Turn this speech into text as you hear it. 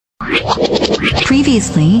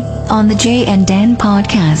Previously on the Jay and Dan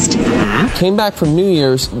podcast. Came back from New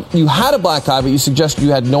Year's. You had a black eye, but you suggested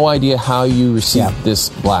you had no idea how you received this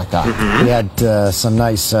black eye. We had some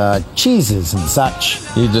nice cheeses and such.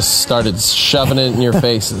 You just started shoving it in your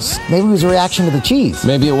faces. Maybe it was a reaction to the cheese.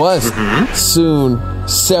 Maybe it was. Soon,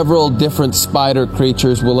 several different spider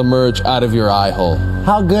creatures will emerge out of your eye hole.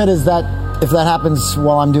 How good is that if that happens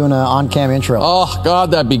while I'm doing an on-cam intro? Oh, God,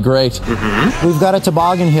 that'd be great. We've got a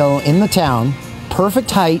toboggan hill in the town, perfect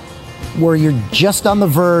height, where you're just on the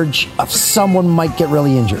verge of someone might get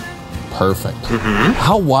really injured. Perfect.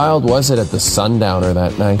 How wild was it at the Sundowner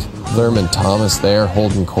that night? Lerman Thomas there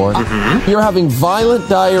holding court. You're having violent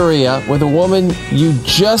diarrhea with a woman you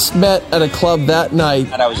just met at a club that night.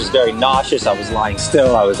 And I was just very nauseous. I was lying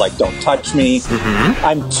still. I was like, don't touch me.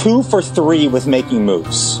 I'm 2 for 3 with making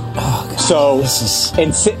moves. Oh, God. So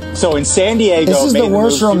in San Diego... This is the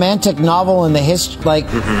worst romantic novel in the history. Like,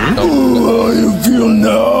 how you feel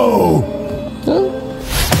now?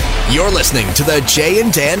 You're listening to the Jay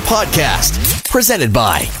and Dan podcast, presented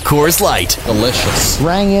by Coors Light. Delicious.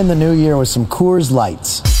 Rang in the new year with some Coors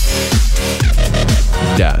Lights.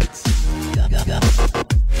 Does.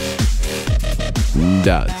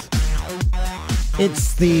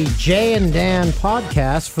 It's the Jay and Dan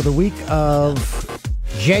podcast for the week of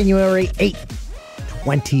January 8th,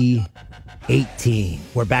 2018.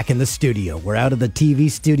 We're back in the studio. We're out of the TV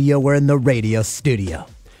studio. We're in the radio studio.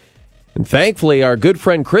 And thankfully, our good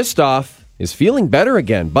friend Christoph is feeling better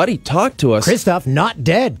again. Buddy, talk to us. Christoph, not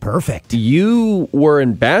dead. Perfect. You were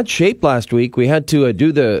in bad shape last week. We had to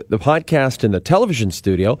do the podcast in the television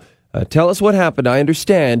studio. Tell us what happened. I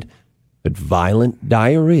understand, but violent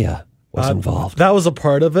diarrhea was involved. That was a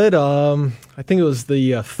part of it. I think it was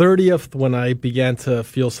the 30th when I began to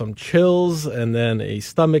feel some chills and then a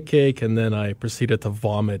stomach ache, and then I proceeded to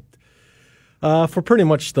vomit for pretty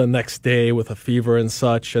much the next day with a fever and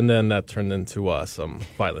such, and then that turned into some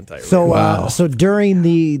violent diarrhea. So, so during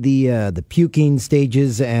the puking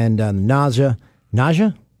stages and nausea,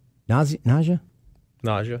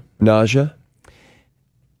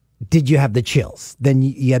 did you have the chills? Then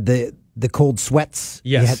you had the cold sweats.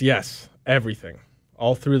 Yes, everything.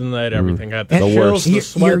 All through the night, everything. I had the And chills, the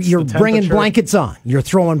sweats, you're the bringing temperature. blankets on. You're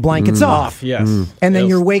throwing blankets off. Yes. And then It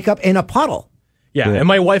you was- wake up in a puddle. Yeah, and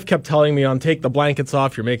my wife kept telling me, take the blankets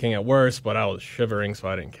off, you're making it worse, but I was shivering, so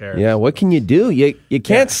I didn't care. Yeah, what can you do? You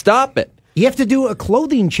can't stop it. You have to do a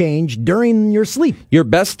clothing change during your sleep. You're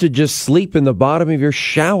best to just sleep in the bottom of your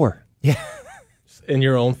shower. Yeah. In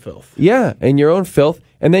your own filth. Yeah, in your own filth,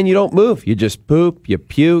 and then you don't move. You just poop, you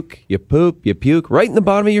puke, you poop, you puke, right in the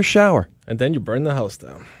bottom of your shower. And then you burn the house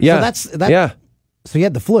down. Yeah, yeah. So you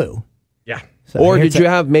had the flu. Yeah. So Or did you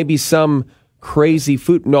have maybe some crazy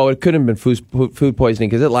food? No, it couldn't have been food poisoning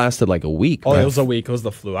because it lasted like a week. Oh, right? it was a week. It was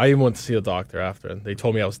the flu. I even went to see a doctor after, and they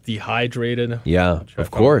told me I was dehydrated. Yeah, which I of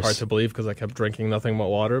found course. hard to believe because I kept drinking nothing but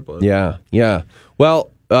water. But Yeah.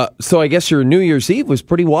 Well, so I guess your New Year's Eve was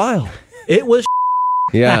pretty wild. it was.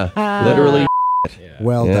 Yeah, literally.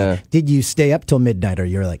 Well done. Did you stay up till midnight, or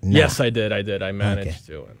you're like, no, Yes, I did. I managed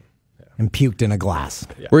to. and puked in a glass?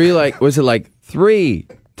 Were you like? Was it like 3,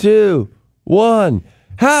 2, 1,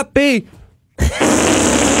 happy?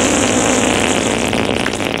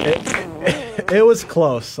 It was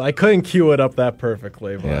close. I couldn't cue it up that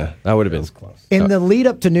perfectly. But Yeah, that would have been close. In the lead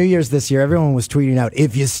up to New Year's this year, everyone was tweeting out,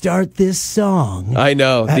 if you start this song. I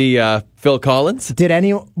know the Phil Collins.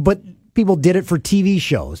 But people did it for TV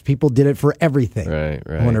shows. People did it for everything. Right.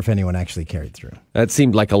 I wonder if anyone actually carried through. That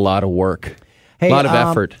seemed like a lot of work. Hey, a lot of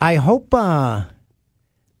effort. I hope I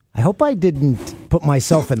didn't put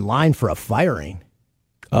myself in line for a firing.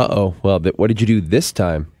 Uh-oh. Well, what did you do this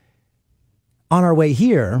time? On our way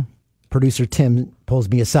here, producer Tim pulls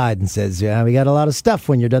me aside and says, yeah, we got a lot of stuff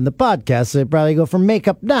when you're done the podcast, so probably go for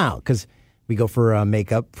makeup now, because we go for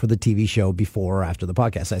makeup for the TV show before or after the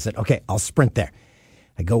podcast. I said, okay, I'll sprint there.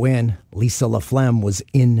 I go in. Lisa LaFlemme was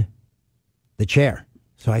in the chair.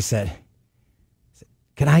 So I said,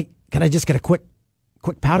 can I just get a quick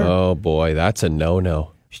powder? Oh, boy, that's a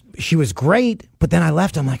no-no. She was great, but then I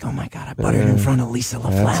left. I'm like, oh, my God, I buttered in front of Lisa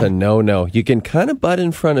LaFlemme. That's a no-no. You can kind of butt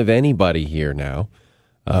in front of anybody here now.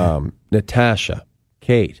 Natasha,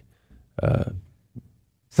 Kate,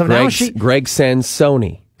 so now she... Greg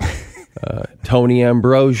Sansoni, Tony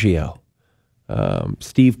Ambrosio,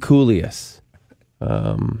 Steve Coulias,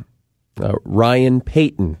 Ryan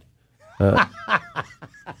Payton,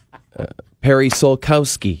 Perry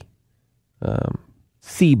Solkowski,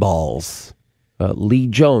 Seaballs, Lee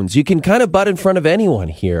Jones. You can kind of butt in front of anyone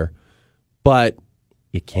here, but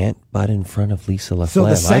you can't butt in front of Lisa LaFlemme. So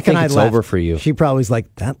the second I think it's left, over for you. She probably was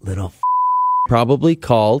like, that little probably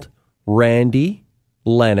called Randy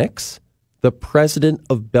Lennox, the president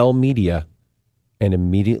of Bell Media, and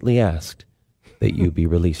immediately asked that you be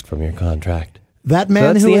released from your contract. That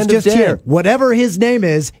man that's who the was end of just Dan. here, whatever his name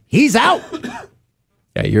is, he's out.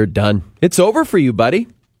 Yeah, you're done. It's over for you, buddy.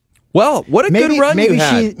 Well, what a good run you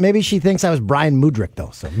had. Maybe she thinks I was Brian Mudrick, though.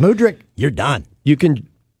 So, Mudrick, you're done. You can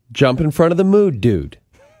jump in front of the Mood Dude.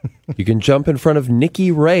 You can jump in front of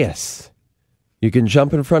Nikki Reyes. You can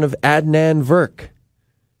jump in front of Adnan Verk.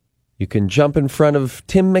 You can jump in front of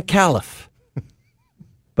Tim McAuliffe.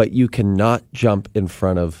 But you cannot jump in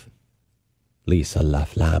front of Lisa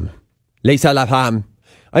Laflamme. Lisa Laflamme.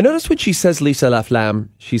 I noticed when she says Lisa Laflamme,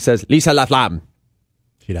 she says Lisa Laflamme.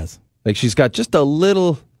 She does. Like she's got just a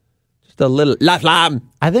little Laflamme.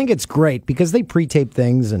 I think it's great because they pre-tape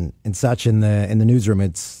things and such in the newsroom.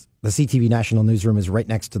 It's the CTV National Newsroom is right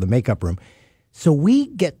next to the makeup room. So we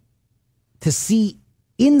get to see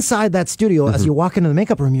inside that studio as you walk into the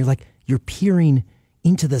makeup room, you're peering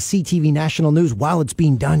into the CTV National News while it's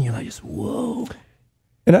being done. You're like, just, whoa.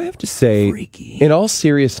 And I have to say, Freaky. in all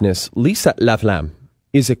seriousness, Lisa Laflamme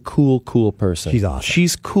is a cool person. She's awesome.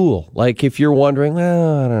 She's cool. Like, if you're wondering,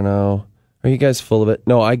 well, I don't know, are you guys full of it?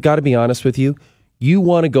 No, I got to be honest with you. You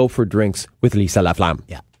want to go for drinks with Lisa Laflamme.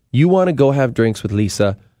 Yeah. You want to go have drinks with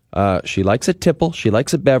Lisa. She likes a tipple. She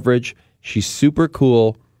likes a beverage. She's super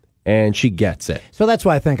cool, and she gets it. So that's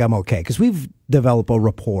why I think I'm okay, because we've developed a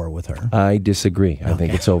rapport with her. I disagree. I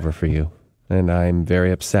think it's over for you. And I'm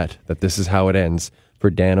very upset that this is how it ends for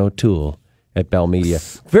Dan O'Toole at Bell Media.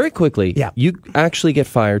 Very quickly, you actually get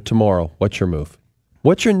fired tomorrow. What's your move?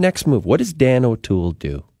 What's your next move? What does Dan O'Toole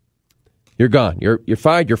do? You're gone. You're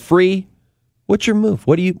fired. You're free. What's your move?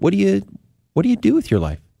 What do you do with your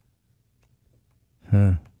life?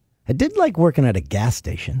 I did like working at a gas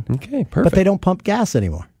station. Okay, perfect. But they don't pump gas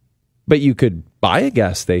anymore. But you could buy a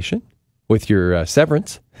gas station with your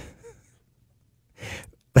severance.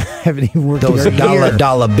 Haven't even worked Those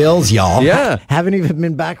dollar bills, y'all. Yeah. Haven't even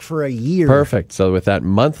been back for a year. Perfect. So with that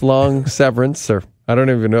month-long severance, or I don't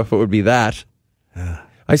even know if it would be that.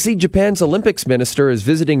 I see Japan's Olympics minister is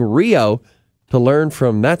visiting Rio to learn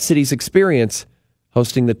from that city's experience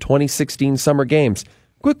hosting the 2016 Summer Games.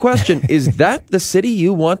 Quick question, is that the city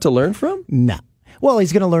you want to learn from? No. Well,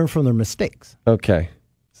 he's going to learn from their mistakes. Okay.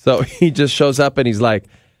 So he just shows up and he's like,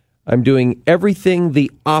 I'm doing everything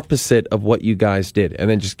the opposite of what you guys did, and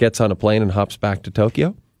then just gets on a plane and hops back to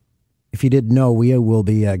Tokyo? If you didn't know, we will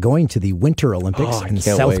be going to the Winter Olympics in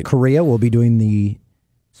South Korea. We'll be doing the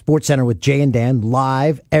Sports Center with Jay and Dan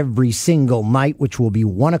live every single night, which will be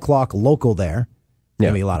 1 o'clock local there.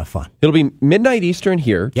 It'll be a lot of fun. It'll be midnight Eastern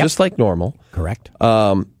here, just like normal. Correct. You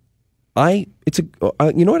know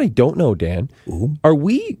what I don't know, Dan? Ooh. Are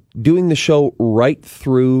we doing the show right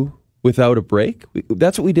through without a break?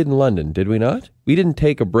 That's what we did in London, did we not? We didn't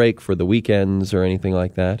take a break for the weekends or anything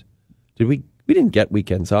like that. Did we? We didn't get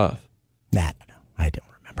weekends off. Nah, no, I don't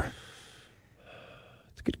remember.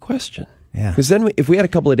 It's a good question. Yeah. Because then if we had a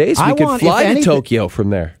couple of days, we could fly to Tokyo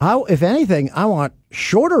from there. If anything, I want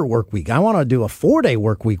shorter work week. I want to do a 4-day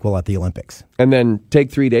work week while at the Olympics. And then take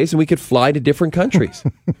 3 days and we could fly to different countries.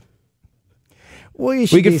 We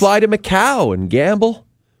could fly to Macau and gamble.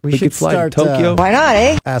 We could fly start, to Tokyo. Why not,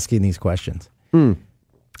 eh? Asking these questions.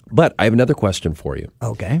 But I have another question for you.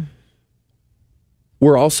 Okay.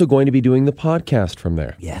 We're also going to be doing the podcast from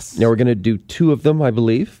there. Yes. Now, we're going to do 2 of them, I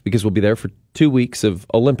believe, because we'll be there for 2 weeks of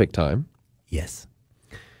Olympic time. Yes.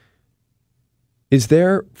 Is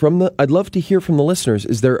there, I'd love to hear from the listeners,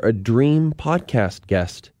 is there a dream podcast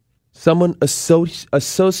guest? Someone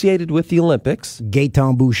associated with the Olympics?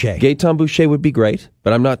 Gaëtan Boucher. Gaëtan Boucher would be great,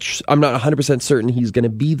 but I'm not 100% certain he's going to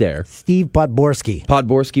be there. Steve Podborski.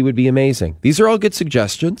 Podborski would be amazing. These are all good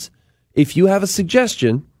suggestions. If you have a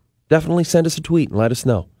suggestion, definitely send us a tweet and let us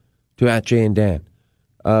know to @JayandDan.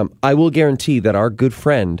 I will guarantee that our good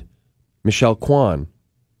friend, Michelle Kwan,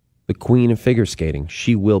 the queen of figure skating,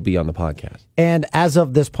 she will be on the podcast. And as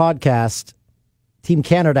of this podcast, Team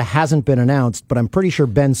Canada hasn't been announced, but I'm pretty sure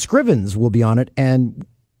Ben Scrivens will be on it, and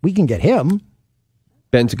we can get him.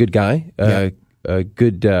 Ben's a good guy.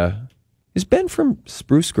 Is Ben from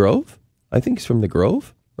Spruce Grove? I think he's from the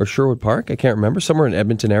Grove or Sherwood Park. I can't remember. Somewhere in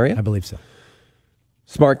Edmonton area. I believe so.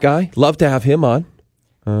 Smart guy. Love to have him on.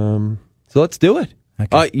 So let's do it.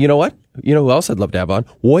 Okay. You know what? You know who else I'd love to have on?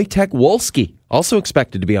 Wojtek Wolski, also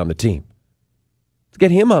expected to be on the team. Let's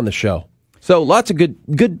get him on the show. So lots of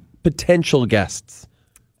good potential guests.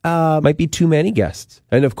 Might be too many guests.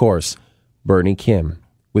 And of course, Bernie Kim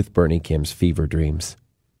with Bernie Kim's Fever Dreams.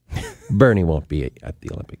 Bernie won't be at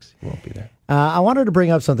the Olympics. He won't be there. I wanted to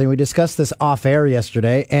bring up something. We discussed this off air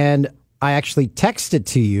yesterday, and I actually texted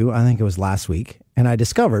to you, I think it was last week, and I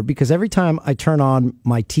discovered, because every time I turn on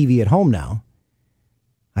my TV at home now,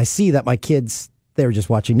 I see that my kids, they're just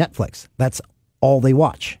watching Netflix. That's all they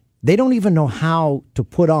watch. They don't even know how to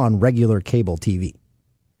put on regular cable TV.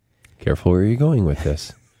 Careful where you're going with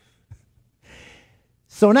this.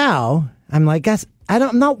 So now, I'm like, guys,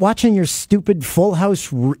 I'm not watching your stupid Full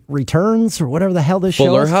House Returns or whatever the hell this show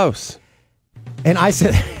Fuller is. House. And I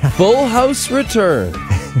said... Full House Return.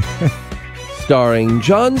 Starring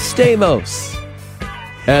John Stamos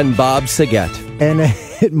and Bob Saget. And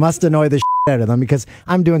it must annoy the shit out of them because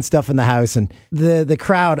I'm doing stuff in the house and the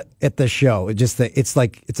crowd at the show, it's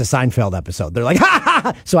like it's a Seinfeld episode. They're like, ha ha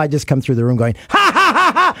ha! So I just come through the room going, ha ha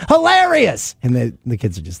ha ha! Hilarious! And the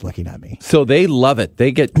kids are just looking at me. So they love it.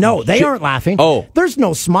 They get... No, they aren't laughing. Oh. There's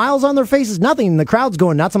no smiles on their faces, nothing. And the crowd's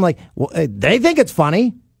going nuts. I'm like, well, they think it's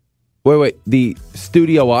funny. Wait. The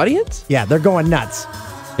studio audience? Yeah, they're going nuts.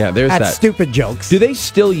 Yeah, there's At that. stupid jokes. Do they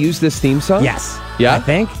still use this theme song? Yes. Yeah? I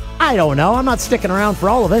think. I don't know. I'm not sticking around for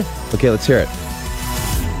all of it. Okay, let's hear it.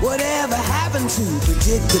 Whatever happened to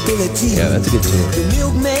predictability? Yeah, that's a good tune. The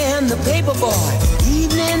milkman, the paper boy,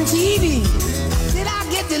 evening TV. Did I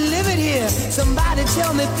get delivered here? Somebody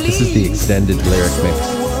tell me, please. This is the extended lyric mix.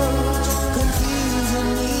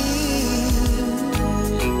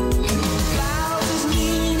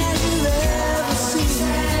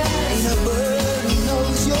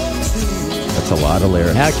 That's a lot of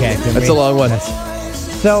lyrics. Okay. That's a long one.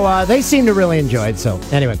 So they seem to really enjoy it. So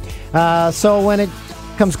anyway, so when it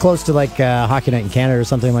comes close to like Hockey Night in Canada or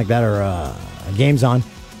something like that, or a game's on,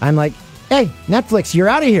 I'm like, hey, Netflix, you're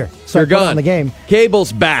out of here. So You're I put gone. on the game.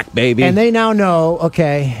 Cable's back, baby. And they now know,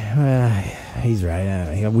 okay, he's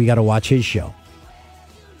right. We got to watch his show.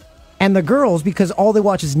 And the girls, because all they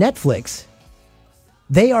watch is Netflix,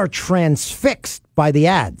 they are transfixed by the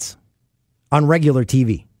ads on regular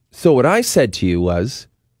TV. So what I said to you was,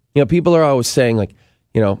 people are always saying, like,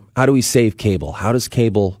 how do we save cable? How does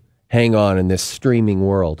cable hang on in this streaming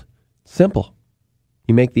world? Simple.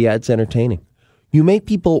 You make the ads entertaining. You make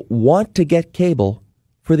people want to get cable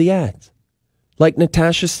for the ads. Like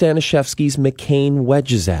Natasha Stanishevsky's McCain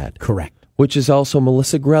Wedges ad. Correct. Which is also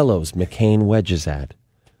Melissa Grello's McCain Wedges ad.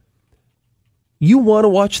 You want to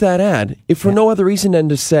watch that ad, if for no other reason than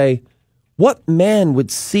to say, what man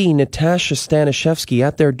would see Natasha Stanishevsky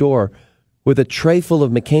at their door with a tray full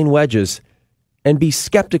of McCain Wedges and be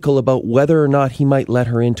skeptical about whether or not he might let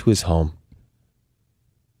her into his home?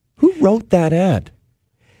 Who wrote that ad?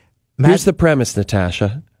 Here's the premise,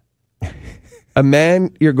 Natasha.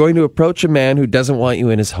 You're going to approach a man who doesn't want you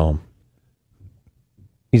in his home.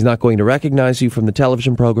 He's not going to recognize you from the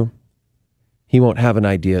television program. He won't have an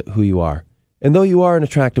idea who you are. And though you are an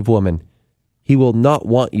attractive woman, he will not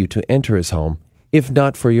want you to enter his home, if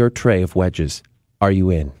not for your tray of wedges. Are you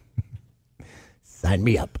in? Sign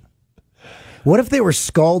me up. What if they were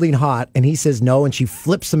scalding hot and he says no and she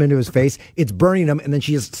flips them into his face, it's burning him, and then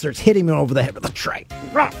she just starts hitting him over the head with a tray?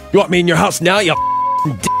 You want me in your house now, you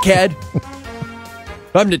dickhead?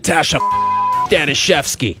 I'm Natasha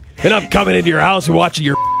Stanishevsky, and I'm coming into your house and watching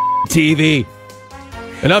your TV.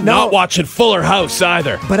 And I'm not watching Fuller House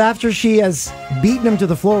either. But after she has beaten him to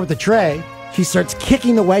the floor with the tray, she starts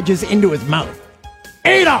kicking the wedges into his mouth.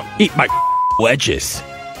 Eat them! Eat my wedges.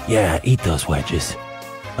 Yeah, eat those wedges.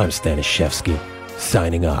 I'm Stanishevsky,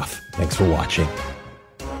 signing off. Thanks for watching.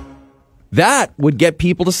 That would get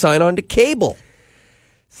people to sign on to cable.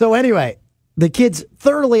 So anyway, the kid's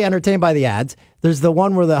thoroughly entertained by the ads. There's the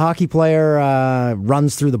one where the hockey player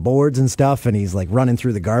runs through the boards and stuff, and he's like running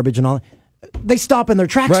through the garbage and all. They stop in their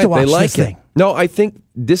tracks to watch this thing. No, I think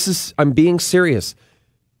I'm being serious.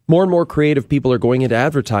 More and more creative people are going into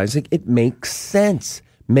advertising. It makes sense.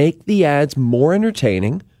 Make the ads more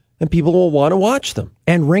entertaining, and people will want to watch them.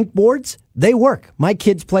 And rink boards, they work. My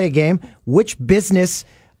kids play a game. Which business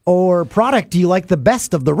or product do you like the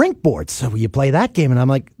best of the rink boards? So you play that game, and I'm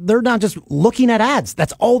like, they're not just looking at ads.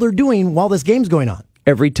 That's all they're doing while this game's going on.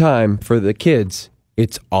 Every time for the kids,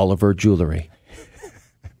 it's Oliver Jewelry.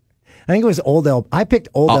 I think it was I picked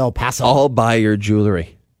Old El Paso. I'll buy your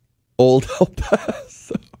jewelry. Old El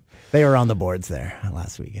Paso. They were on the boards there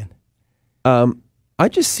last weekend. I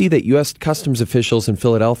just see that U.S. Customs officials in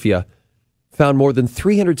Philadelphia found more than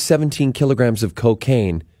 317 kilograms of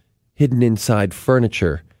cocaine hidden inside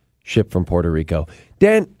furniture shipped from Puerto Rico.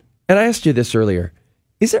 Dan, and I asked you this earlier,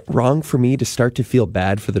 is it wrong for me to start to feel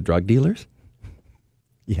bad for the drug dealers?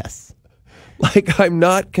 Yes. Like, I'm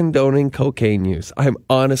not condoning cocaine use. I'm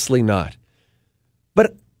honestly not.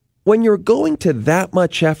 But when you're going to that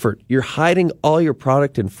much effort, you're hiding all your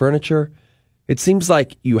product in furniture, it seems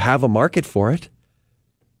like you have a market for it.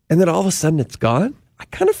 And then all of a sudden it's gone. I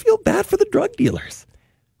kind of feel bad for the drug dealers.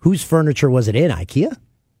 Whose furniture was it in? IKEA?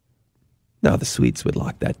 No, the Swedes would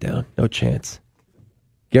lock that down. No chance.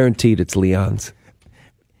 Guaranteed it's Leon's.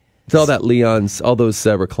 It's all that Leon's, all those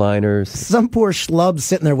recliners. Some poor schlub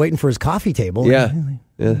sitting there waiting for his coffee table. Yeah.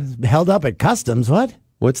 Held up at customs. What?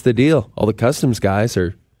 What's the deal? All the customs guys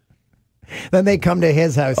are... Then they come to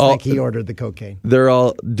his house like he ordered the cocaine. They're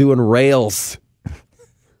all doing rails.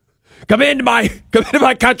 Come into my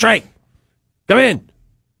country. Come in.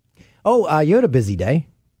 Oh, you had a busy day.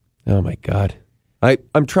 Oh my God.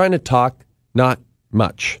 I'm trying to talk, not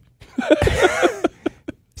much.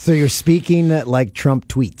 So you're speaking like Trump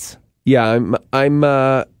tweets. Yeah,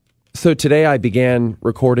 so today I began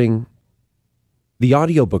recording the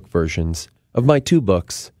audiobook versions of my 2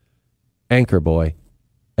 books, Anchor Boy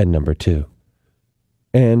and Number 2.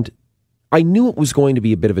 And I knew it was going to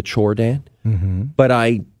be a bit of a chore, Dan, but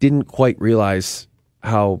I didn't quite realize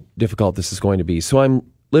how difficult this is going to be. So I'm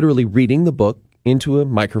literally reading the book into a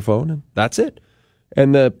microphone, and that's it.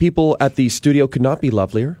 And the people at the studio could not be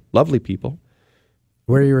lovelier. Lovely people.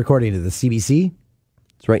 Where are you recording? At the CBC?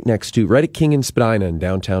 It's right at King and Spadina in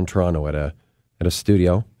downtown Toronto at a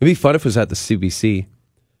studio. It'd be fun if it was at the CBC.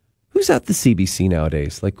 Who's at the CBC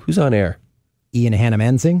nowadays? Like, who's on air? Ian Hannah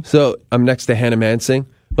Mansing? So I'm next to Hannah Mansing.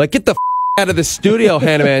 Like, get the out of the studio,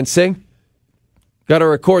 Hannah Mansing. Got to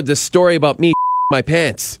record this story about me my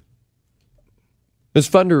pants. It was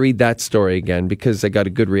fun to read that story again because I got a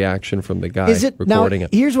good reaction from the guy recording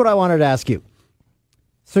it. Here's what I wanted to ask you.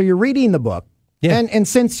 So you're reading the book, and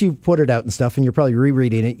since you've put it out and stuff, and you're probably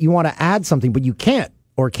rereading it, you want to add something, but you can't,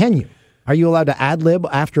 or can you? Are you allowed to ad-lib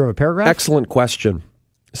after a paragraph? Excellent question.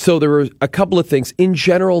 So there were a couple of things. In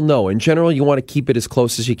general, no. In general, you want to keep it as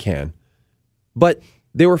close as you can. But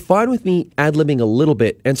they were fine with me ad-libbing a little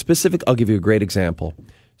bit, and specific, I'll give you a great example.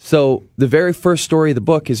 So the very first story of the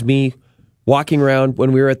book is me walking around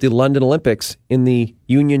when we were at the London Olympics in the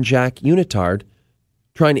Union Jack unitard,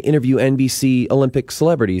 trying to interview NBC Olympic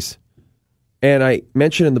celebrities. And I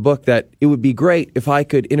mentioned in the book that it would be great if I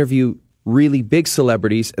could interview really big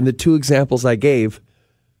celebrities, and the 2 examples I gave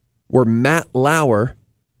were Matt Lauer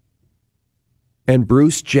and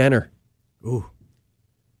Bruce Jenner. Ooh.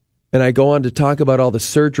 And I go on to talk about all the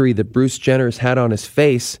surgery that Bruce Jenner's had on his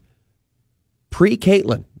face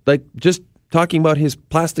pre-Caitlyn, like just talking about his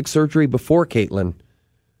plastic surgery before Caitlyn.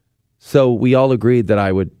 So we all agreed that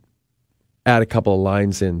I would add a couple of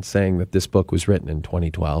lines in saying that this book was written in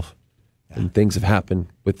 2012. And things have happened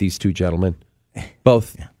with these 2 gentlemen,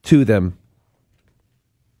 both to them.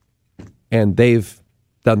 And they've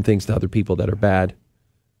done things to other people that are bad.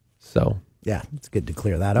 So... yeah, it's good to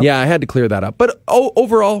clear that up. Yeah, I had to clear that up. But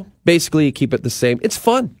overall, basically, you keep it the same. It's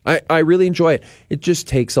fun. I really enjoy it. It just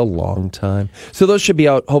takes a long time. So those should be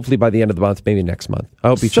out hopefully by the end of the month, maybe next month. I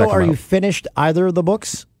hope you check them out. So are you finished either of the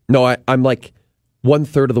books? No, I'm like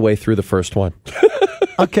 1/3 of the way through the first one.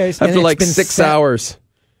 Okay. So after like 6 hours.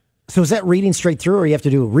 So is that reading straight through, or you have to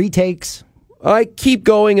do retakes? I keep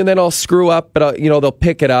going and then I'll screw up, but they'll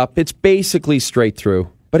pick it up. It's basically straight through.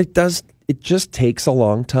 But it just takes a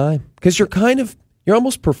long time. Because you're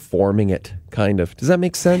almost performing it, kind of. Does that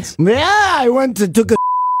make sense? Yeah, I took a...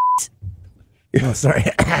 oh, sorry.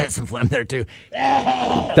 I had some phlegm there, too.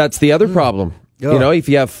 That's the other problem. Oh. If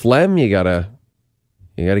you have phlegm, you gotta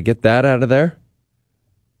get that out of there.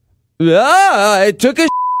 I took a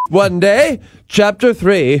one day. Chapter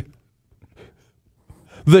 3.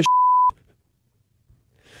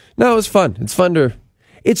 No, it was fun. It's fun to...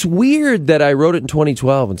 It's weird that I wrote it in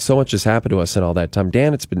 2012 and so much has happened to us in all that time.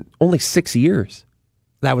 Dan, it's been only 6 years.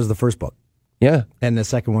 That was the first book. Yeah. And the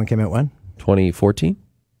second one came out when? 2014?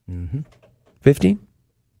 15?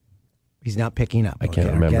 He's not picking up. I can't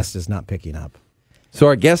remember. Our guest is not picking up. So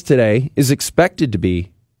our guest today is expected to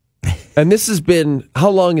be, and this has been,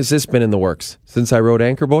 how long has this been in the works? Since I wrote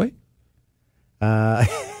Anchor Boy?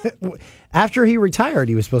 After he retired,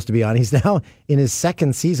 he was supposed to be on. He's now in his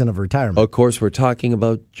 2nd season of retirement. Of course, we're talking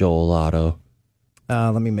about Joel Otto.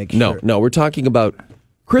 Let me make sure. No, we're talking about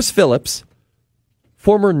Chris Phillips,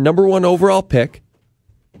 former number 1 overall pick,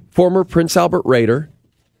 former Prince Albert Raider,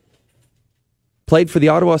 played for the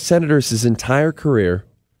Ottawa Senators his entire career.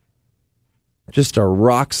 Just a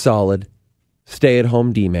rock-solid,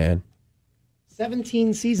 stay-at-home D-man.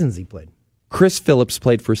 17 seasons he played. Chris Phillips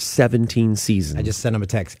played for 17 seasons. I just sent him a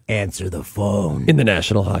text. Answer the phone. In the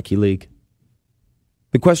National Hockey League.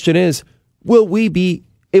 The question is, will we be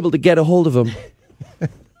able to get a hold of him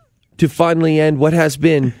to finally end what has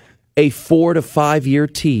been a 4 to 5 year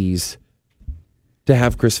tease to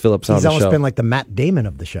have Chris Phillips on the show? He's almost been like the Matt Damon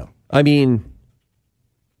of the show. I mean,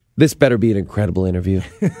 this better be an incredible interview.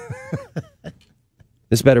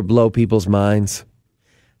 This better blow people's minds.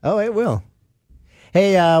 Oh, it will.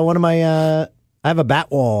 Hey, one of my, I have a bat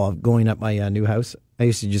wall going up my new house. I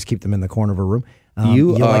used to just keep them in the corner of a room.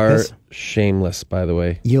 You like are this? shameless, by the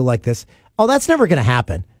way. You'll like this. Oh, that's never going to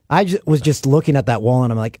happen. I was just looking at that wall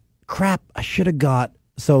and I'm like, crap, I should have got.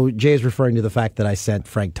 So Jay is referring to the fact that I sent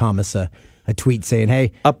Frank Thomas a tweet saying,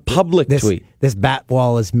 hey. A public tweet. This bat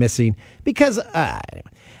wall is missing because. Okay,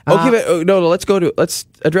 but no, let's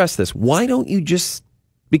address this. Why don't you just,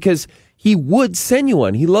 because he would send you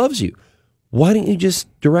one. He loves you. Why don't you just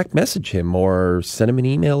direct message him or send him an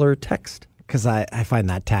email or a text? Because I find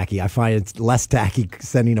that tacky. I find it's less tacky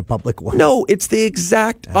sending a public one. No, it's the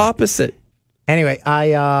exact opposite. Anyway,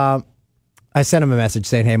 I sent him a message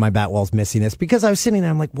saying, hey, my bat wall's missing this. Because I was sitting there,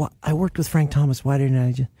 I'm like, what? I worked with Frank Thomas. Why didn't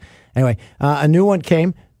I just... Anyway, a new one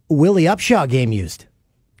came. Willie Upshaw game used.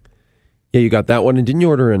 Yeah, you got that one. And didn't you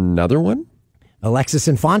order another one? Alexis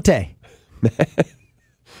Infante.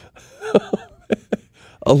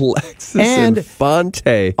 Alexis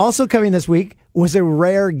Infante. Also coming this week was a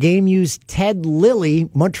rare game-used Ted Lilly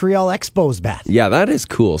Montreal Expos bat. Yeah, that is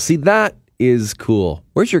cool. See, that is cool.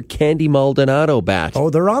 Where's your Candy Maldonado bat? Oh,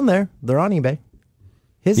 they're on there. They're on eBay.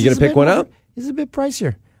 You going to pick one up? This is a bit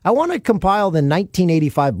pricier. I want to compile the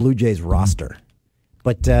 1985 Blue Jays roster,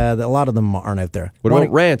 but a lot of them aren't out there. What about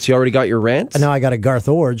Rants? You already got your Rants? No, I got a Garth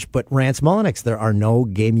Orge, but Rance Mullenix, there are no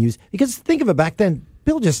game-used. Because think of it, back then,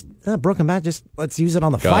 Bill just, broken bat, just let's use it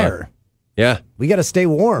on the fire. Yeah. We got to stay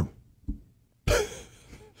warm.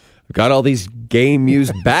 I've got all these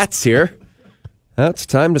game-used bats here. It's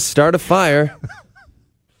time to start a fire.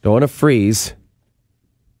 Don't want to freeze.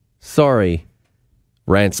 Sorry,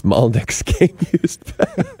 Rance Mullenix game-used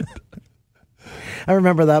bat. I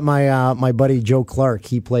remember that my buddy Joe Clark,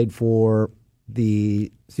 he played for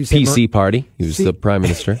the PC party. He was the prime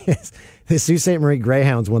minister. Yes, the Sault Ste. Marie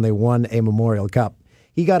Greyhounds when they won a Memorial Cup.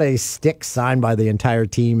 He got a stick signed by the entire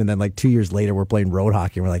team, and then like 2 years later, we're playing road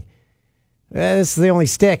hockey, and we're like, this is the only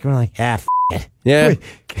stick. And we're like, f it. Yeah.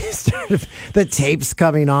 The tape's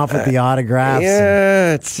coming off with the autographs.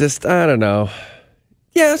 Yeah, it's just, I don't know.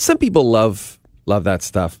 Yeah, some people love that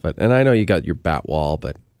stuff, and I know you got your bat wall,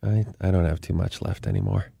 but I don't have too much left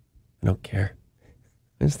anymore. I don't care.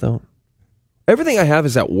 I just don't. Everything I have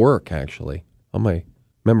is at work, actually. All my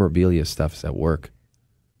memorabilia stuff is at work.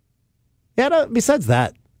 Yeah, besides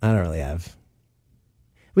that, I don't really have.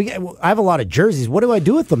 I have a lot of jerseys. What do I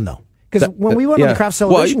do with them, though? Because when we went on the craft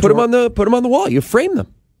celebration, you put them on the wall. You frame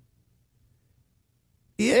them.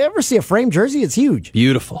 You ever see a framed jersey? It's huge,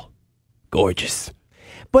 beautiful, gorgeous.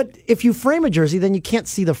 But if you frame a jersey, then you can't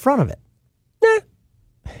see the front of it.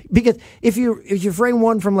 Because if you frame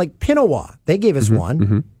one from like Pinawa, they gave us one.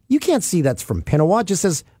 Mm-hmm. You can't see that's from Pinawa. It just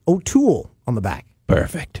says O'Toole on the back.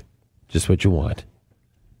 Perfect. Just what you want.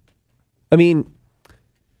 I mean,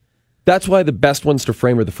 that's why the best ones to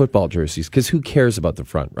frame are the football jerseys, because who cares about the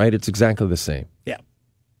front, right? It's exactly the same. Yeah.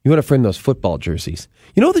 You want to frame those football jerseys.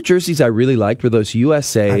 You know the jerseys I really liked were those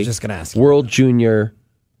USA I was just gonna ask World Junior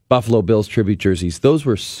Buffalo Bills tribute jerseys. Those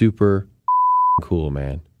were super cool,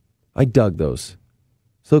 man. I dug those.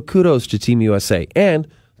 So kudos to Team USA. And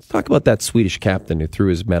let's talk about that Swedish captain who threw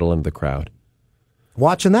his medal into the crowd.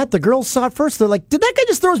 Watching that, the girls saw it first. They're like, did that guy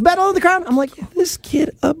just throw his medal into the crowd? I'm like, give this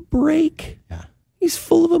kid a break. Yeah. He's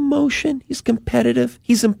full of emotion. He's competitive.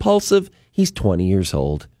 He's impulsive. He's 20 years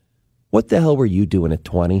old. What the hell were you doing at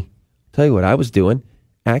 20? Tell you what I was doing.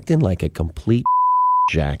 Acting like a complete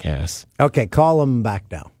jackass. Okay, call him back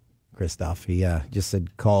now, Christoph. He just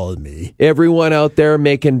said, call me. Everyone out there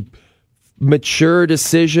making mature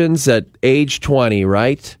decisions at age 20,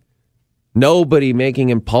 right? Nobody making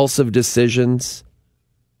impulsive decisions.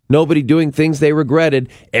 Nobody doing things they regretted.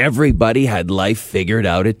 Everybody had life figured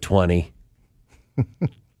out at 20.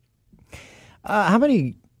 How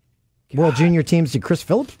many World Junior teams did Chris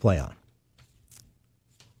Phillips play on?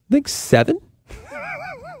 I think 7.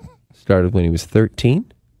 Started when he was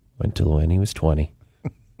 13. Went till when he was 20.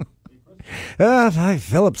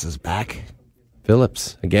 Phillips is back.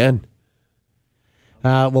 Phillips, again.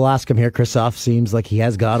 We'll ask him here. Christoph seems like he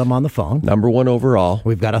has got him on the phone. Number 1 overall.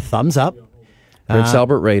 We've got a thumbs up. Prince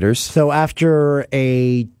Albert Raiders. So after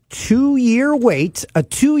a 2-year wait, a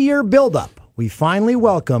 2-year buildup, we finally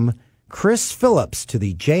welcome Chris Phillips to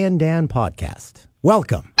the Jay and Dan podcast.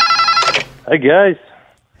 Welcome. Hi, guys.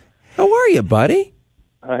 How are you, buddy?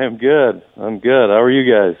 I am good. I'm good. How are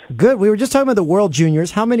you guys? Good. We were just talking about the World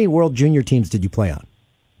Juniors. How many World Junior teams did you play on?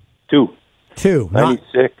 2. 2.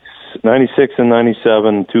 96 and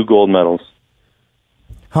 97, 2 gold medals.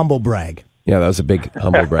 Humble brag. Yeah, that was a big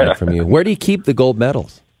humble brag from you. Where do you keep the gold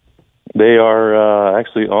medals? They are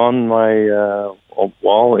actually on my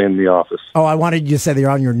wall in the office. Oh, I wanted you to say they're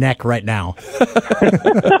on your neck right now.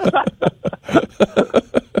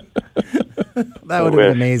 That would have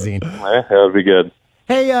been amazing. That would be good.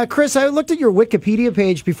 Hey, Chris, I looked at your Wikipedia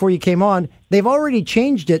page before you came on. They've already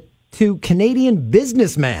changed it to Canadian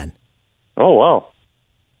businessman. Oh, wow.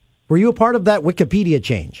 Were you a part of that Wikipedia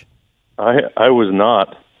change? I was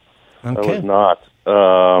not. Okay. I was not.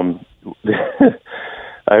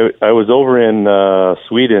 I was over in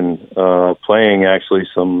Sweden playing actually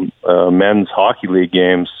some men's hockey league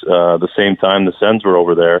games the same time the Sens were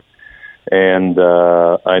over there. And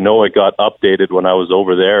I know it got updated when I was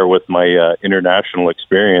over there with my international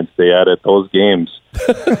experience. They added those games.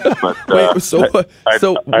 But, Wait, so I what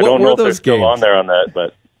don't know were if they're those still games? on there on that,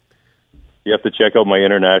 but you have to check out my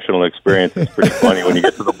international experience. It's pretty funny when you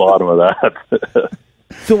get to the bottom of that.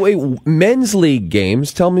 So wait, men's league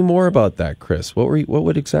games. Tell me more about that, Chris.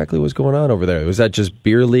 What exactly was going on over there? Was that just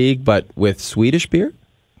beer league, but with Swedish beer?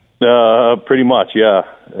 Pretty much, yeah.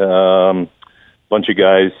 Bunch of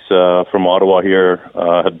guys from Ottawa here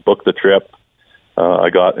had booked the trip. I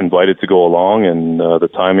got invited to go along, and the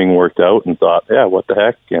timing worked out. And thought, yeah, what the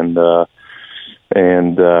heck?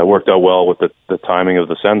 And worked out well with the timing of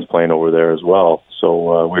the Sens playing over there as well.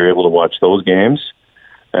 So we were able to watch those games.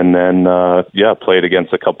 And then, played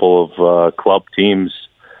against a couple of club teams,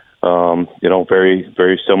 very,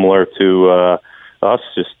 very similar to us,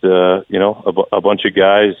 just, a bunch of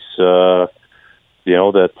guys, that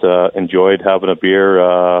enjoyed having a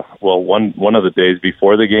beer, one of the days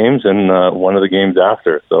before the games and one of the games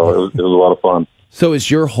after. So it was a lot of fun. So is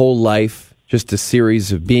your whole life just a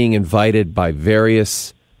series of being invited by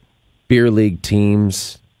various beer league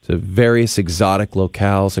teams to various exotic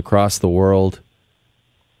locales across the world?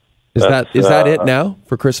 Is that it now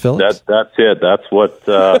for Chris Phillips? That's it. That's what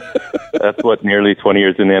nearly 20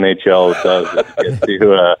 years in the NHL does. It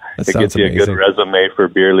gets you a good resume for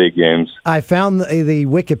beer league games. I found the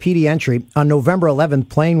Wikipedia entry on November 11th,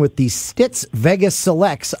 playing with the Stitz Vegas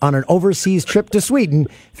Selects on an overseas trip to Sweden.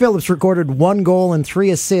 Phillips recorded 1 goal and 3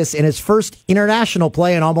 assists in his first international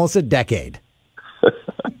play in almost a decade.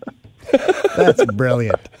 That's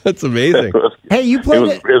brilliant. That's amazing. Hey, you played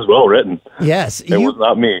it was well written. Yes, it was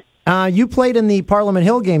not me. You played in the Parliament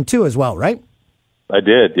Hill game too, as well, right? I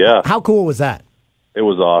did, yeah. How cool was that? It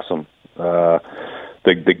was awesome. The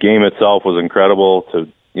game itself was incredible. To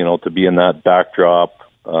be in that backdrop.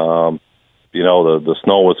 The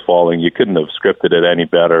snow was falling. You couldn't have scripted it any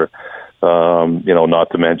better. Not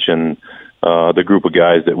to mention the group of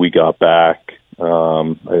guys that we got back.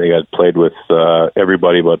 I think I played with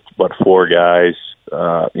everybody but 4 guys.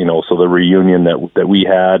 So the reunion that we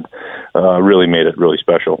had really made it really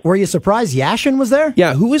special. Were you surprised Yashin was there?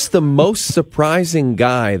 Yeah, who was the most surprising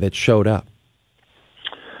guy that showed up?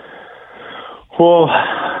 Well,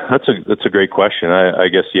 that's a great question. I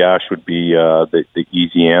guess Yash would be the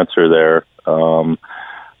easy answer there.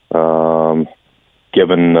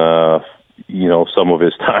 Given some of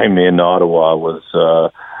his time in Ottawa was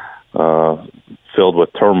filled with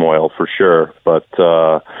turmoil for sure, but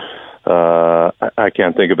I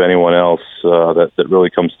can't think of anyone else that really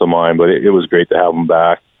comes to mind. But it was great to have him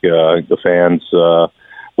back. The fans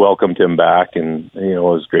welcomed him back, and it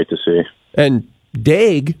was great to see. And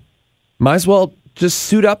Daig might as well just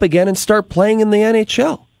suit up again and start playing in the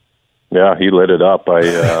NHL. Yeah, he lit it up. I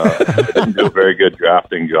didn't do a very good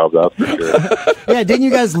drafting job, that's for sure. Yeah, didn't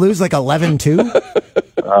you guys lose like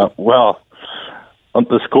 11-2? Well,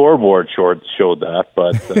 the scoreboard showed that,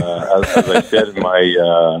 but as I said in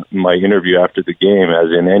my interview after the game,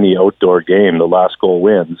 as in any outdoor game, the last goal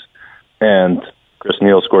wins, and Chris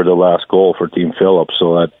Neal scored the last goal for Team Phillips,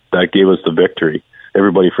 so that gave us the victory.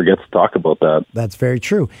 Everybody forgets to talk about that. That's very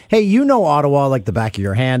true. Hey, you know Ottawa like the back of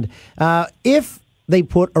your hand. If they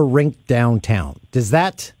put a rink downtown, does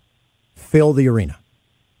that fill the arena?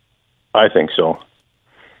 I think so.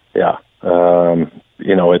 Yeah.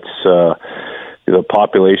 It's the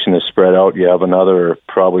population is spread out. You have another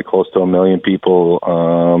probably close to 1 million people,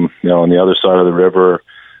 on the other side of the river,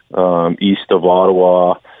 east of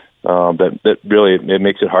Ottawa. That really, it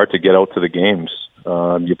makes it hard to get out to the games.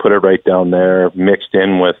 You put it right down there, mixed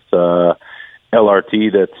in with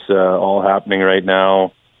LRT that's all happening right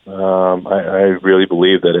now. I really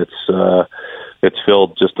believe that it's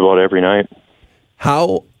filled just about every night.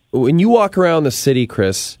 When you walk around the city,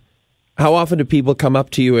 Chris, how often do people come up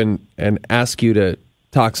to you and ask you to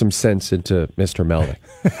talk some sense into Mr. Melnick?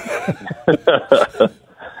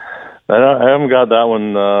 I haven't got that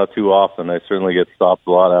one too often. I certainly get stopped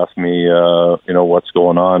a lot, ask me, what's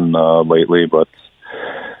going on lately. But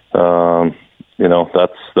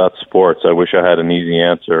that's sports. I wish I had an easy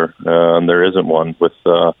answer, and there isn't one with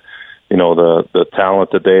the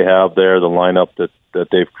talent that they have there, the lineup that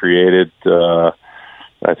they've created.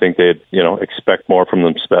 I think they'd expect more from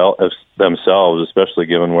themselves, especially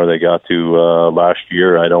given where they got to last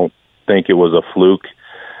year. I don't think it was a fluke,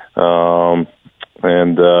 and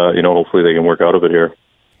hopefully they can work out of it here.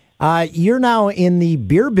 You're now in the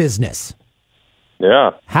beer business.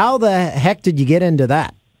 Yeah. How the heck did you get into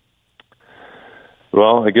that?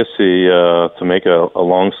 Well, I guess to make a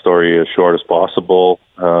long story as short as possible,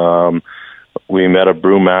 we met a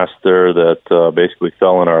brewmaster that basically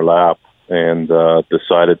fell in our lap and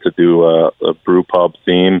decided to do a brew pub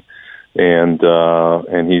theme, and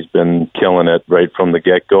he's been killing it right from the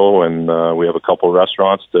get-go, and we have a couple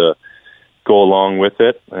restaurants to go along with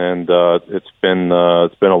it, and it's been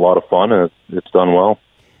a lot of fun, and it's done well.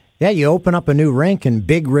 Yeah, you open up a new rink in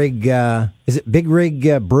Big Rig. Is it Big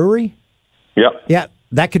Rig Brewery? Yep. Yeah,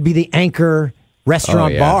 that could be the anchor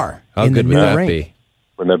restaurant bar. How in good the would new that rink. be?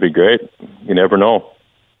 Wouldn't that be great? You never know.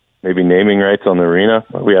 Maybe naming rights on the arena.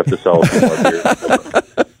 We have to sell some more beer.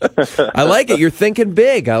 I like it. You're thinking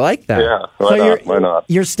big. I like that. Yeah, why not?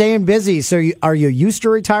 You're staying busy. So are you used to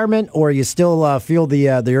retirement, or you still feel the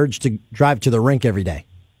urge to drive to the rink every day?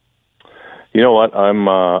 You know what?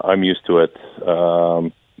 I'm used to it.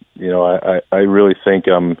 I really think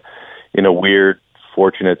I'm in a weird,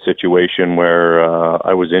 fortunate situation where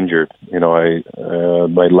I was injured.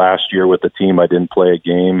 My last year with the team, I didn't play a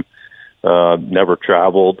game, never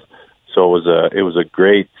traveled. So it was a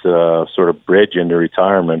great sort of bridge into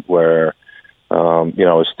retirement where, I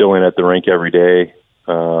was still in at the rink every day,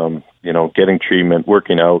 getting treatment,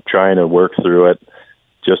 working out, trying to work through it,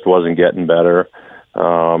 just wasn't getting better.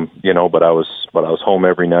 But I was home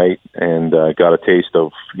every night and got a taste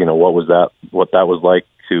of, what that was like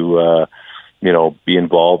to, be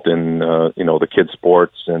involved in, the kids'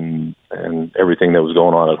 sports and everything that was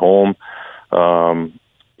going on at home. And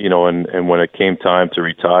when it came time to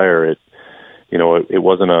retire, it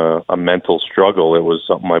wasn't a mental struggle. It was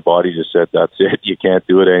something my body just said, that's it. You can't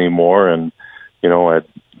do it anymore. And, I'd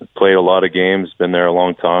played a lot of games, been there a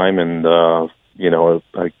long time. And,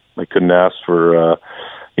 I couldn't ask for,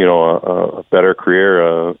 a better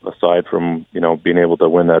career, aside from, being able to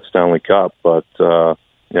win that Stanley Cup. But,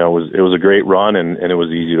 it was a great run and it was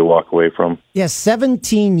easy to walk away from. Yeah,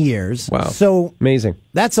 17 years. Wow. So amazing.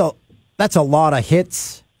 That's a lot of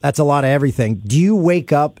hits. That's a lot of everything. Do you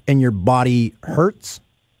wake up and your body hurts?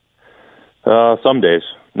 Some days,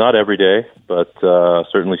 not every day, but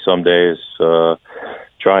certainly some days.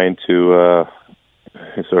 Trying to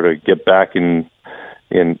sort of get back in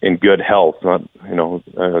good health. Not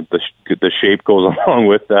the shape goes along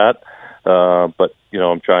with that, but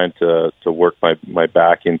I'm trying to work my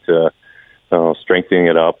back into strengthening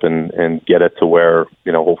it up and get it to where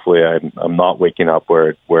hopefully I'm not waking up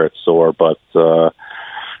where it's sore, but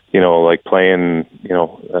like playing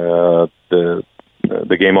the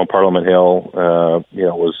game on Parliament Hill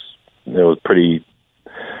was pretty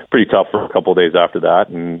tough for a couple of days after that,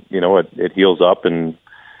 and it heals up, and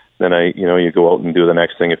then you go out and do the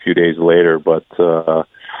next thing a few days later, but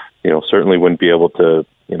certainly wouldn't be able to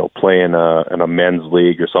play in a men's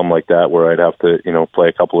league or something like that where I'd have to play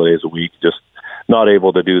a couple of days a week. Just not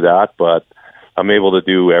able to do that, but I'm able to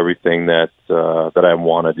do everything that I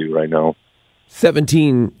want to do right now.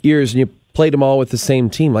 17 years, and you played them all with the same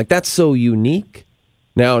team. Like, that's so unique.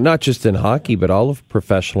 Now, not just in hockey, but all of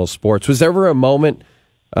professional sports. Was there ever a moment,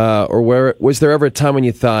 was there ever a time when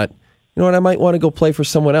you thought, you know what, I might want to go play for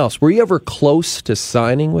someone else? Were you ever close to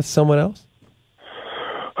signing with someone else?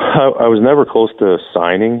 I was never close to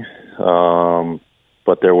signing,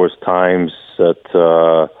 but there was times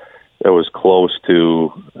that it was close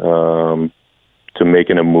to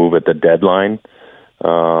making a move at the deadline,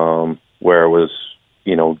 where it was,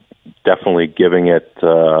 definitely giving it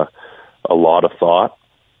a lot of thought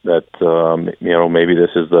that, maybe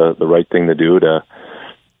this is the right thing to do to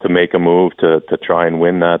make a move to try and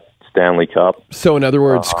win that Stanley Cup. So in other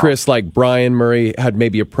words, Chris, like Brian Murray had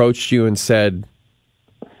maybe approached you and said,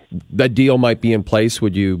 that deal might be in place.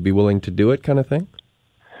 Would you be willing to do it, kind of thing?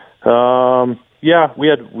 Yeah,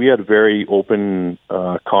 we had very open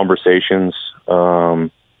conversations.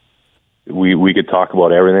 We could talk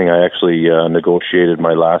about everything. I actually negotiated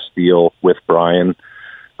my last deal with Brian,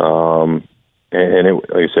 and it,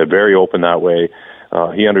 like I said, very open that way.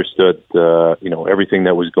 He understood, everything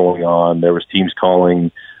that was going on. There was teams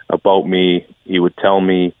calling about me. He would tell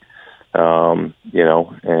me. And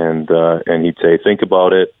he'd say, think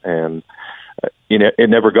about it. And, it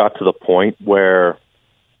never got to the point where,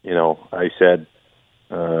 I said,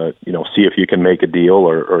 see if you can make a deal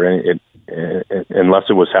or unless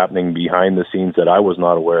it was happening behind the scenes that I was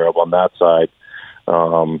not aware of on that side.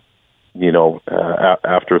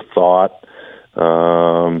 after thought.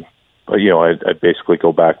 But I'd basically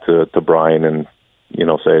go back to Brian and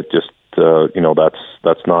say it just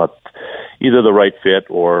that's not either the right fit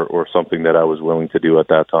or something that I was willing to do at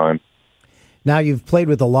that time. Now, you've played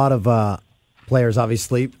with a lot of players,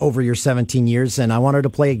 obviously, over your 17 years, and I wanted to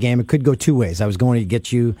play a game. It could go two ways. I was going to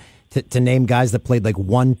get you to name guys that played like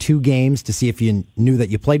 1-2 games to see if you knew that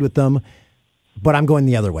you played with them, but I'm going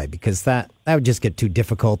the other way because that would just get too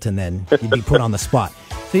difficult, and then you'd be put on the spot.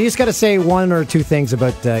 So you just got to say one or two things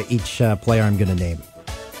about each player I'm going to name.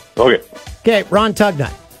 Okay, Ron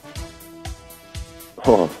Tugnut.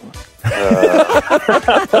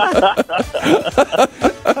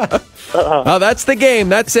 Oh, that's the game.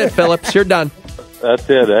 That's it, Phillips. You're done. That's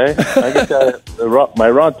it, eh? I can tell you, my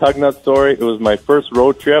Ron Tugnut story, it was my first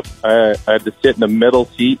road trip. I had to sit in the middle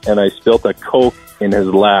seat, and I spilled a Coke in his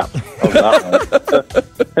lap.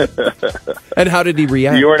 And how did he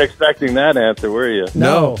react? You weren't expecting that answer, were you?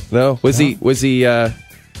 No. Was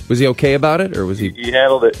he okay about it, or was he? He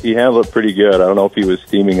handled it. He handled it pretty good. I don't know if he was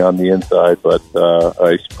steaming on the inside, but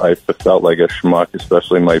I felt like a schmuck,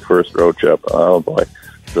 especially my first road trip. Oh boy,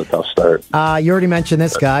 it's a tough start. You already mentioned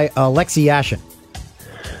this guy, Alexei Yashin.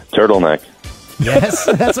 Turtleneck. Yes,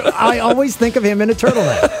 I always think of him in a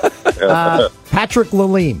turtleneck. Patrick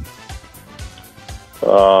Lalime.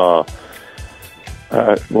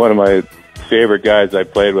 One of my favorite guys I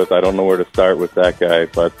played with. I don't know where to start with that guy,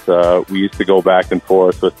 but we used to go back and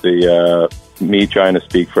forth with me trying to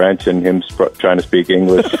speak French and him trying to speak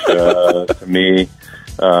English to me.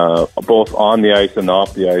 Both on the ice and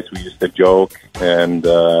off the ice, we used to joke, and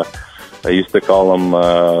I used to call him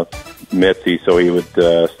Mitzi, so he would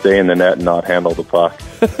stay in the net and not handle the puck.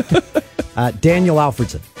 Daniel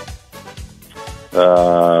Alfredson.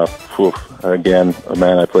 Again,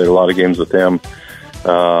 man, I played a lot of games with him.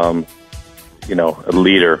 A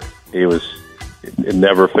leader. It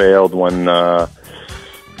never failed when the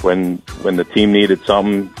team needed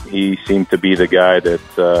something. He seemed to be the guy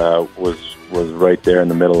that was right there in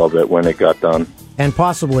the middle of it when it got done. And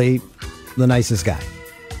possibly the nicest guy.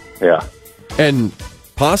 Yeah. And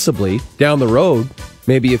possibly down the road,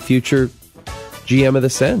 maybe a future GM of the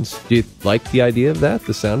Sens. Do you like the idea of that,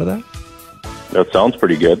 the sound of that? That sounds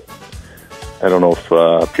pretty good. I don't know if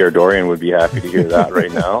Pierre Dorian would be happy to hear that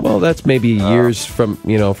right now. Well, that's maybe years from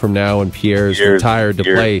now when Pierre's retired to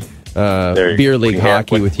play beer league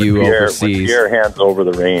hockey with you overseas. When Pierre hands over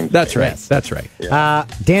the reins. That's right. Yes. That's right. Yeah.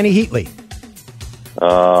 Danny Heatley.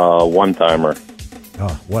 One-timer.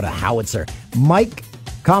 Oh, what a howitzer. Mike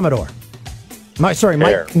Commodore. Mike.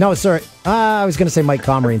 No, sorry. I was going to say Mike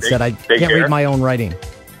Comrie instead. I can't read my own writing.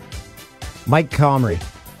 Mike Comrie.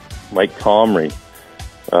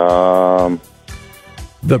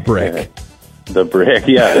 The Brick. The Brick.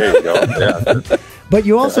 Yeah, there you go. Yeah. But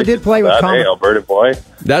you also did play with Commodore. Hey, Alberta boy.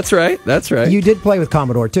 That's right. You did play with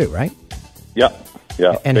Commodore too, right? Yeah.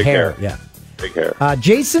 And big hair. Yeah. Big hair.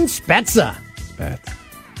 Jason Spezza.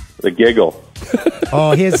 The giggle.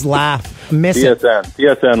 Oh, his laugh. Miss it.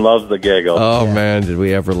 TSN loves the giggle. Oh, yeah. Man, did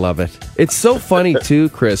we ever love it. It's so funny, too,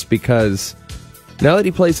 Chris, because now that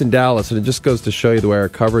he plays in Dallas, and it just goes to show you the way our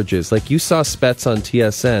coverage is, like you saw Spets on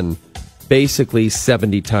TSN basically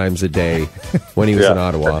 70 times a day when he was in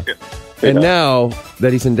Ottawa. Yeah. And now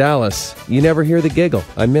that he's in Dallas, you never hear the giggle.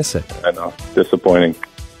 I miss it. I know. Disappointing.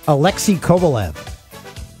 Alexei Kovalev.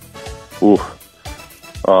 Ooh.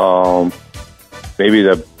 Maybe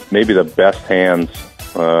the best hands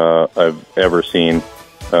I've ever seen,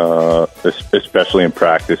 especially in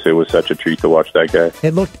practice. It was such a treat to watch that guy.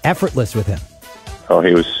 It looked effortless with him. Oh,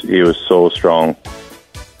 he was so strong.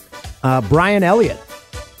 Brian Elliott.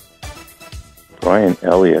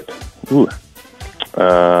 Ooh.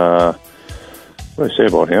 What do I say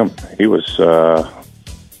about him? He was trying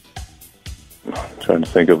to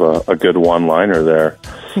think of a good one-liner there.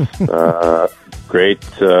 Great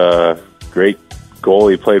goal.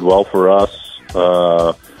 He played well for us.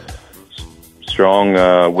 Strong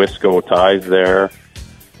Wisco ties there.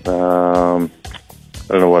 I don't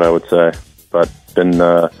know what I would say, but been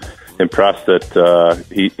impressed that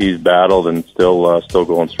he's battled and still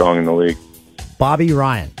going strong in the league. Bobby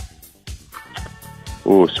Ryan.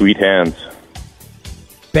 Ooh, sweet hands.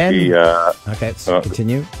 Ben. Okay, so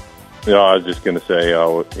continue. I was just going to say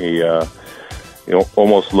he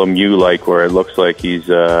almost Lemieux-like, where it looks like he's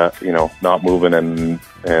not moving and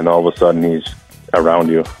all of a sudden he's around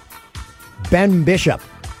you. Ben Bishop.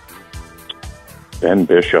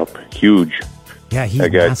 Huge. Yeah,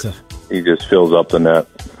 he's massive. He just fills up the net.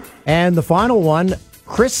 And the final one,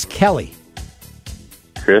 Chris Kelly.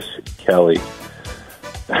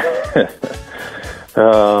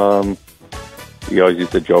 he always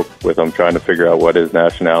used to joke with him, trying to figure out what his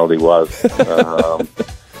nationality was.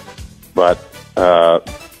 But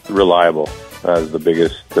reliable is the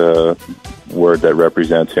biggest word that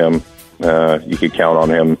represents him. You could count on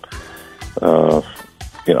him.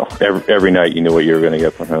 Every night you knew what you were going to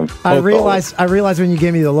get from him. I realized when you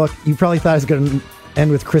gave me the look, you probably thought I was going to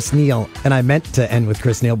end with Chris Neal, and I meant to end with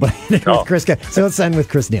Chris Neal, but I ended with Chris. So let's end with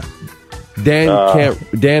Chris Neal.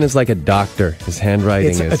 Dan is like a doctor. His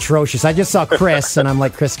handwriting is atrocious. I just saw Chris, and I'm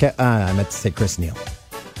like, Chris. I meant to say Chris Neal.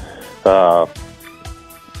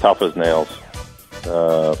 Tough as nails.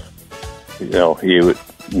 He would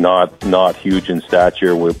not huge in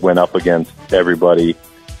stature. Went up against everybody,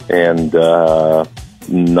 and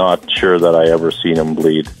not sure that I ever seen him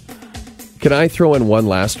bleed. Can I throw in one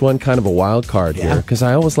last one, kind of a wild card here? Because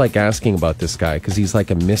I always like asking about this guy because he's like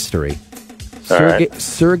a mystery.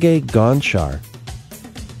 Sergei Gonchar.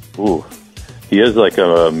 Ooh, he is like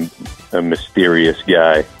a mysterious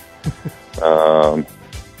guy.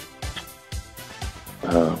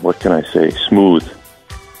 What can I say? Smooth.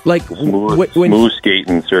 Like smooth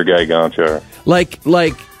skating Sergei Gonchar. Like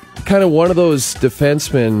kind of one of those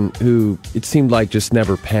defensemen who it seemed like just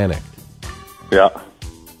never panicked. Yeah.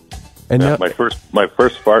 And my first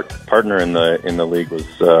partner in the league was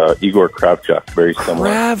Igor Kravchuk. Very similar.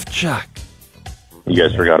 Kravchuk. You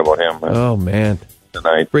guys forgot about him. Oh man,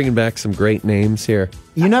 tonight bringing back some great names here.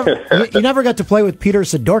 You never got to play with Peter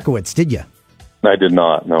Sidorkiewicz, did you? I did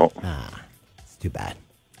not. No. It's too bad.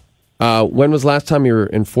 When was the last time you were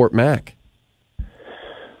in Fort Mac?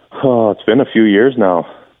 Oh, it's been a few years now.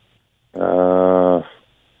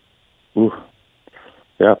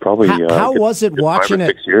 Yeah, probably. How was it watching 5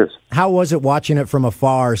 or 6 it? Years. How was it watching it from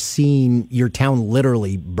afar, seeing your town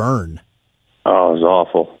literally burn? Oh, it was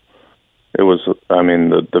awful. It was. I mean,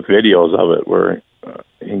 the videos of it were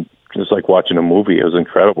just like watching a movie. It was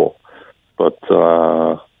incredible. But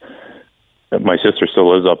my sister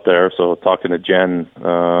still lives up there, so talking to Jen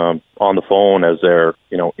on the phone as they're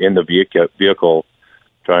in the vehicle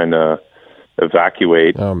trying to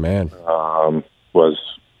evacuate. Oh man, was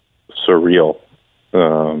surreal.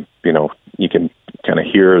 You can kind of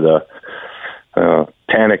hear the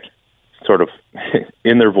panic sort of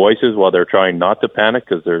in their voices while they're trying not to panic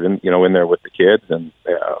because they're in there with the kids. And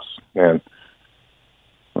man,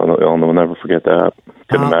 I'll never forget that.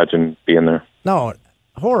 Couldn't imagine being there. No,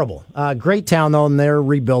 horrible. Great town though, and they're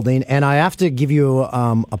rebuilding. And I have to give you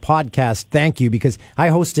a podcast thank you because I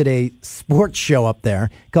hosted a sports show up there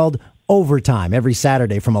called Overtime every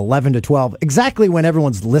Saturday from 11 to 12, exactly when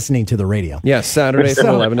everyone's listening to the radio. Yes, Saturday from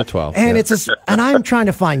 11 to 12. And and I'm trying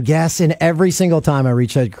to find guests, and every single time I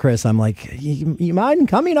reach out to Chris, I'm like, you mind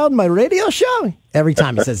coming on my radio show? Every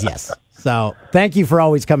time he says yes. So thank you for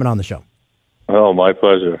always coming on the show. Oh, my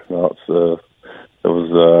pleasure. Well, it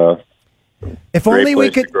was if only we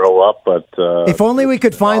could grow up, but if only we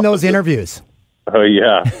could find those interviews. Oh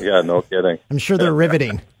yeah, no kidding. I'm sure they're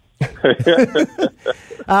riveting.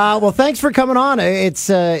 Well, thanks for coming on.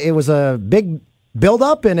 It was a big build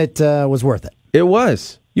up, and it was worth it. It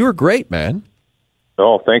was. You were great, man.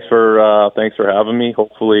 Oh, thanks for having me.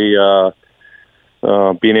 Hopefully,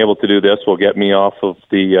 being able to do this will get me off of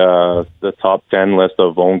the top 10 list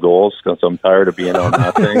of own goals because I'm tired of being on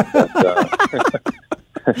that thing. But,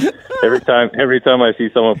 every time I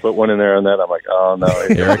see someone put one in there on that, I'm like, oh no,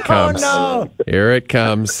 here it comes. Oh, no. Here it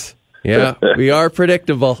comes. Yeah, we are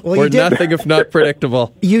predictable. Well, we're nothing if not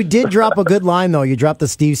predictable. You did drop a good line, though. You dropped the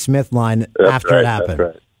Steve Smith line after it happened.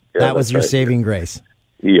 That's right. Yeah, that was your saving grace.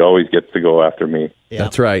 He always gets to go after me. Yeah.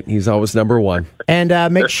 That's right. He's always number one.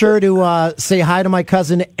 And make sure to say hi to my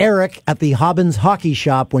cousin Eric at the Hobbins Hockey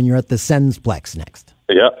Shop when you're at the Sensplex next.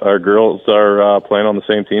 Yeah, our girls are playing on the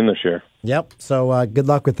same team this year. Yep. So good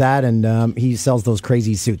luck with that. And he sells those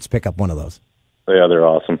crazy suits. Pick up one of those. Yeah, they're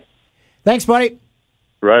awesome. Thanks, buddy.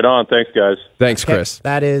 Right on. Thanks, guys. Thanks, Chris. Okay.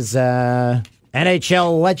 That is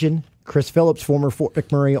NHL legend Chris Phillips, former Fort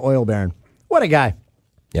McMurray oil baron. What a guy.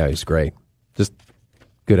 Yeah, he's great. Just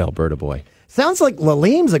good Alberta boy. Sounds like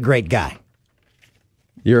Lalim's a great guy.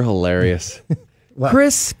 You're hilarious.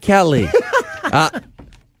 Chris Kelly.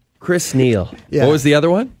 Chris Neal. Yeah. What was the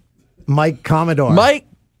other one? Mike Commodore. Mike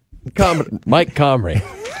Comrie.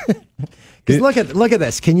 Look at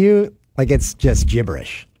this. Can you, it's just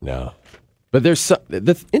gibberish. No. But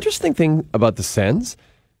the interesting thing about the Sens,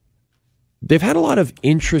 they've had a lot of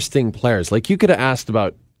interesting players. Like you could have asked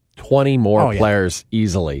about 20 more players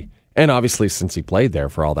easily. And obviously since he played there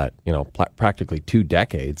for all that, practically 2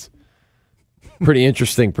 decades. Pretty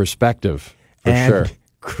interesting perspective for sure.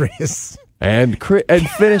 Chris. And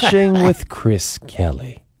finishing with Chris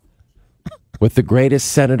Kelly. With the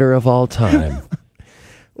greatest senator of all time.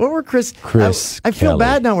 What were Chris? Chris I feel Kelly.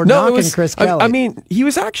 bad now. We're No, knocking Chris Kelly. I mean, he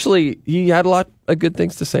had a lot of good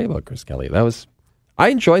things to say about Chris Kelly. I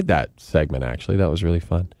enjoyed that segment, actually. That was really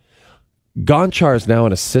fun. Gonchar is now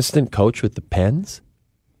an assistant coach with the Pens.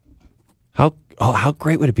 How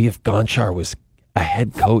great would it be if Gonchar was a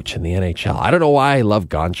head coach in the NHL? I don't know why I love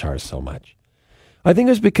Gonchar so much. I think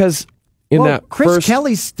it was because Chris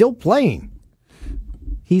Kelly's still playing.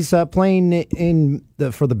 He's playing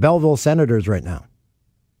for the Belleville Senators right now.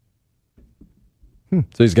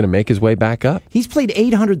 So he's going to make his way back up. He's played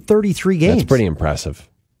 833 games. That's pretty impressive.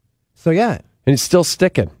 So yeah, and he's still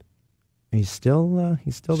sticking. He's still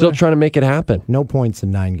trying to make it happen. No points in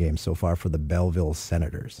 9 games so far for the Belleville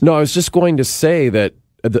Senators. No, I was just going to say that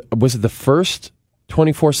was it the first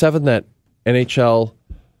 24/7 that NHL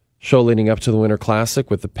show leading up to the Winter Classic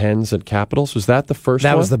with the Pens and Capitals? Was that the first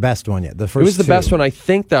one? That was the best one yet. The first. It was the 2. best one. I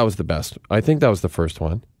think that was the best. I think that was the first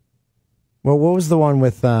one. Well, what was the one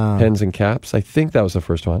with Pens and Caps? I think that was the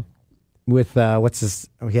first one. With what's his?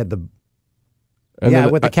 He had the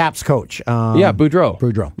with the Caps coach. Boudreau.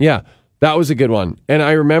 Boudreau. Yeah, that was a good one. And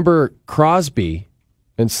I remember Crosby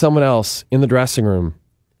and someone else in the dressing room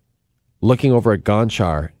looking over at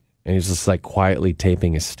Gonchar, and he's just like quietly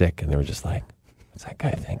taping his stick, and they were just like, "What's that guy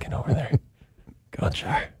thinking over there?"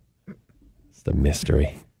 Gonchar. It's the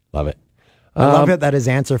mystery. Love it. I love it that his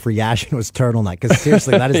answer for Yashin was turtleneck, because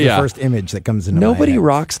seriously, that is the first image that comes into my head. Nobody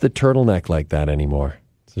rocks the turtleneck like that anymore.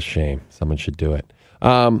 It's a shame. Someone should do it.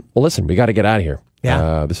 Well, listen, we got to get out of here.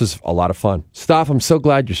 Yeah. This is a lot of fun. Staff, I'm so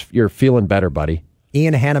glad you're feeling better, buddy.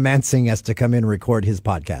 Ian Hannamansing has to come in and record his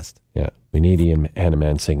podcast. Yeah, we need Ian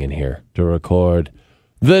Hannamansing in here to record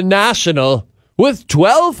The National with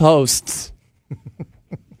 12 hosts.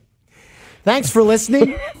 Thanks for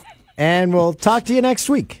listening, and we'll talk to you next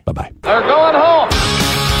week. Bye-bye. They're going home.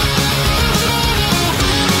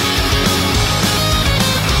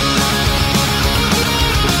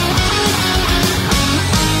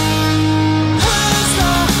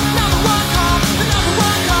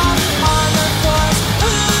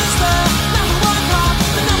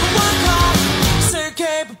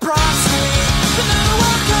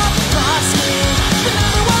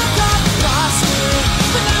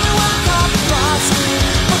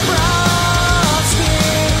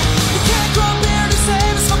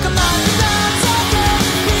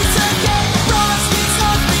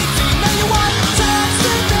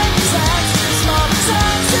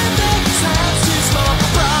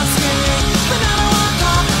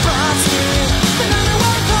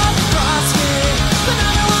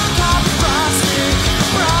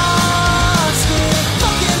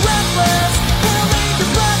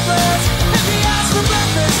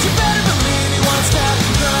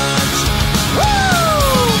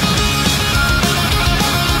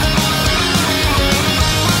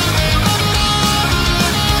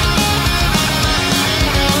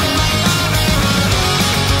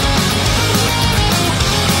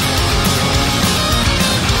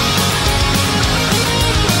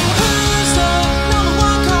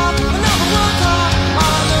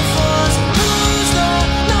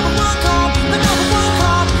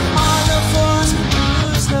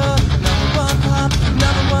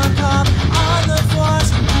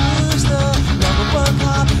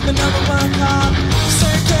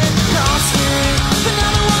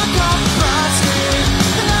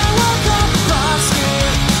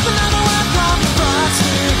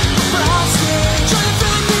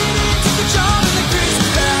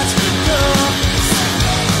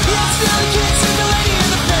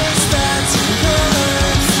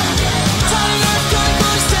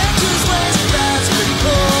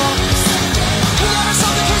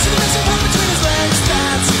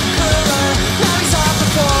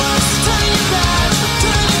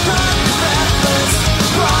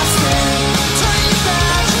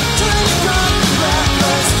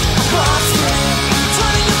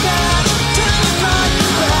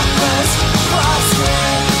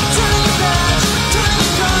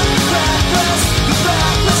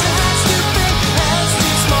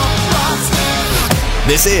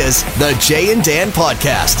 This is the Jay and Dan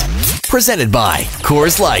Podcast, presented by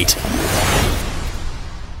Coors Light.